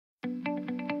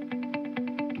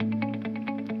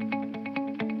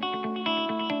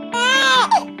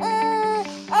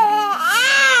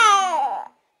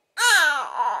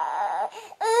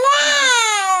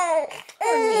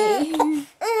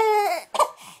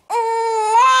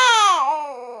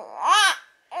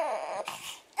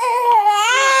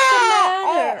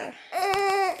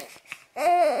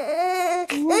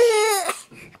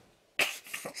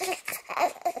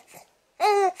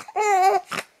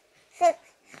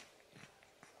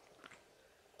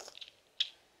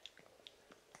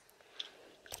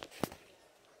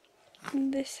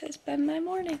this has been my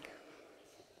morning.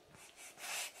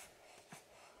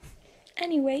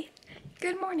 Anyway,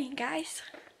 good morning, guys.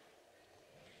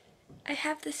 I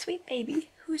have this sweet baby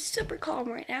who is super calm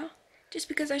right now just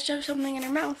because I shoved something in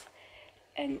her mouth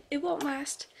and it won't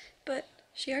last, but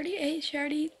she already ate, she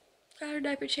already got her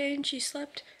diaper changed, she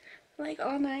slept like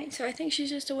all night, so I think she's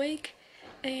just awake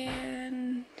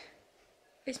and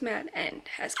is mad and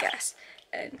has gas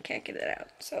and can't get it out,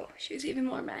 so she's even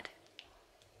more mad.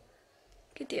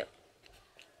 Good deal.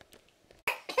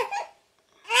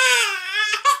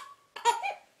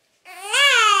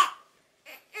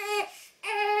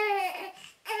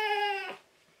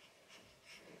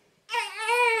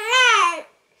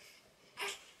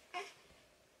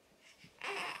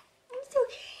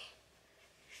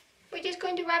 We're just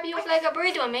going to wrap you up like a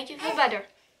burrito and make you feel better.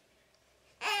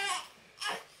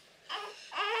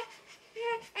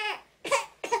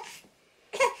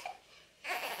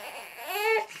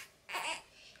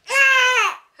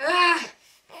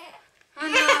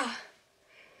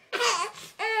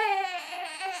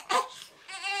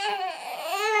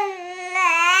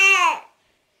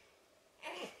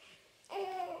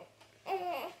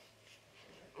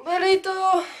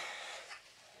 Burrito.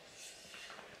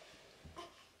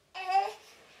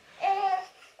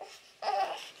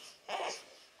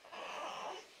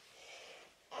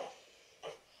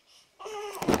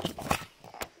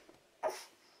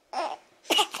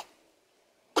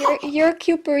 You're a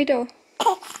cute burrito.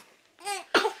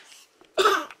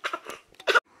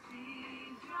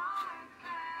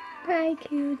 Hi,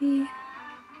 cutie.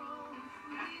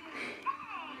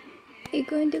 Are you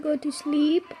going to go to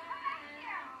sleep?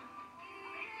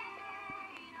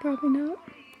 Probably not.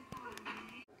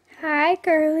 Hi,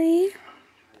 Curly.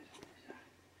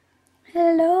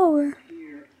 Hello.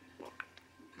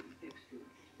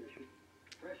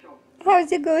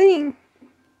 How's it going?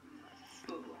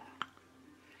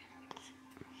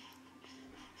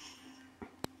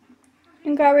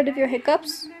 You got rid of your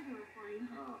hiccups?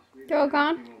 They're all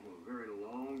gone?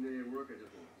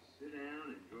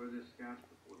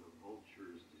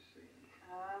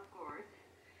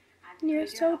 You're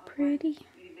so pretty.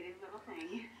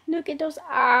 Look at those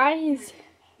eyes.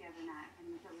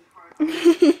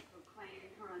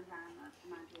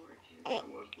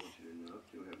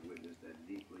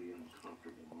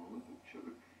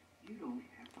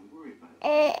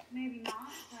 Maybe not,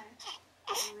 but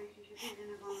the relationship is in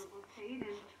a vulnerable state,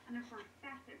 and if we're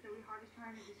affected, so we hard is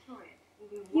trying to destroy it.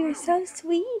 You're so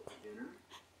sweet.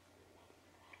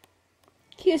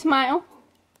 Can you smile?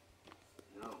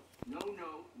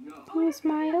 Can you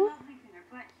smile?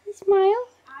 You smile?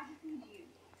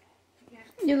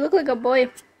 You look like a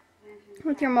boy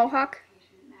with your mohawk.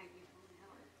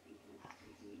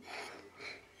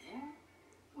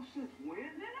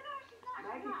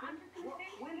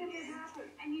 When did it happen?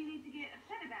 And you need to get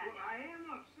upset about it. Well, I am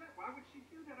upset. Why would she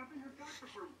do that? I've been her doctor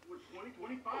for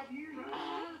 25 years.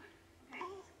 Okay,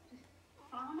 just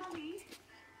follow my lead.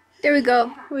 There we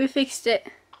go. We fixed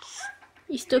it.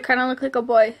 You still kind of look like a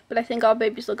boy, but I think all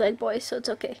babies look like boys, so it's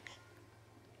okay.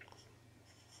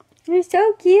 You're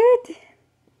so cute.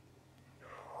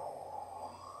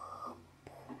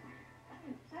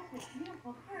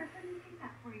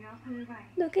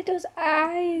 Look at those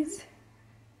eyes.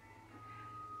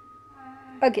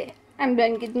 Okay, I'm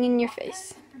done getting in your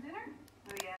face.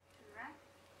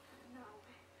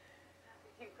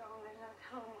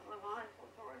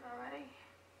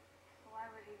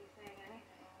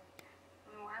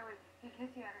 He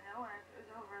kissed you out of nowhere. If it was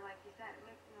over, like you said, it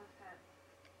makes no sense.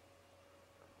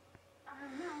 I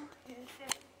don't know. He just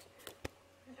did.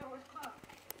 The door was closed.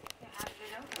 It had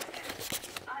been open.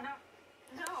 I don't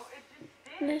know. It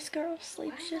just did. This girl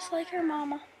sleeps just like her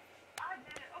mama. I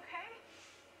did it, okay?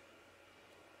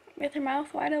 With her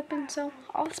mouth wide open so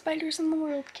all the spiders in the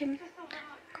world can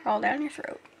crawl down your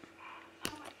throat.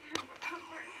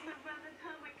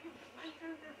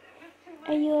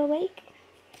 Are you awake?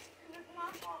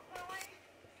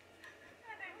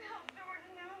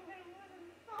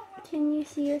 Can you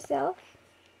see yourself?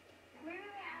 We really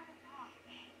have to talk.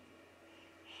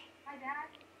 My dad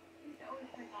used to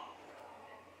always play golf.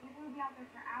 He would be out there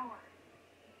for hours.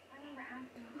 I remember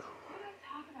asking him, what do you guys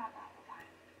talk about all the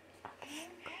time?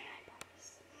 He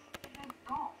said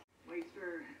golf. Wait,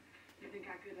 sir. You think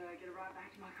I could get a ride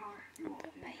back to my car? You won't.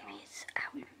 Baby's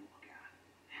out. You can walk out.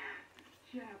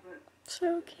 Yeah, but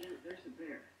So cute. there's a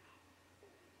bear.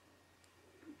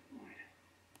 Good point.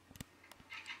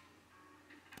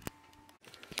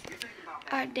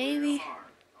 Our daily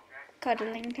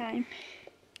cuddling time.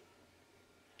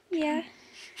 Yeah.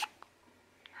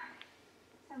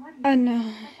 Oh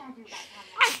no.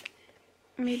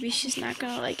 maybe she's not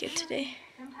gonna like it today.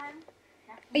 Sometimes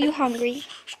that's Are you hungry?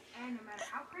 and no matter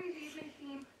how crazy it may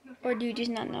seem, you Or do you just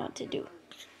not know what to do?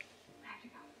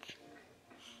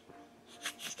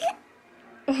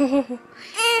 Oh,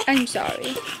 I'm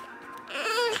sorry.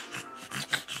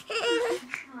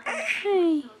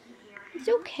 Hey, it's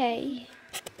okay.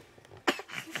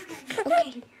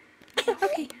 Okay.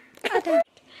 Okay. Done.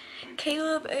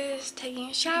 Caleb is taking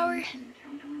a shower.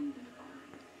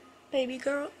 Baby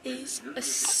girl is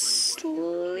asleepish.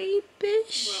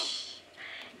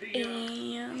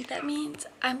 And that means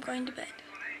I'm going to bed.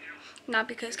 Not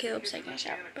because Caleb's taking a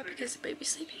shower, but because the baby's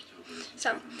sleeping.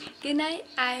 So, good night.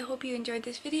 I hope you enjoyed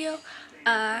this video.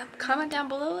 Comment down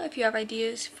below if you have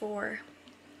ideas for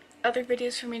other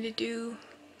videos for me to do.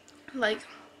 Like,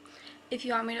 if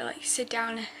you want me to like sit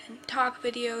down and talk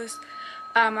videos.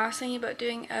 I was thinking about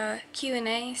doing a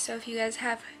Q&A, so if you guys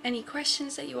have any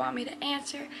questions that you want me to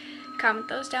answer, comment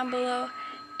those down below.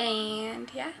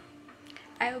 And yeah,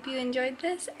 I hope you enjoyed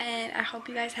this, and I hope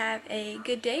you guys have a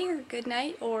good day or good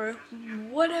night or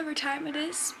whatever time it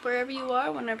is, wherever you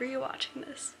are, whenever you're watching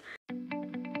this.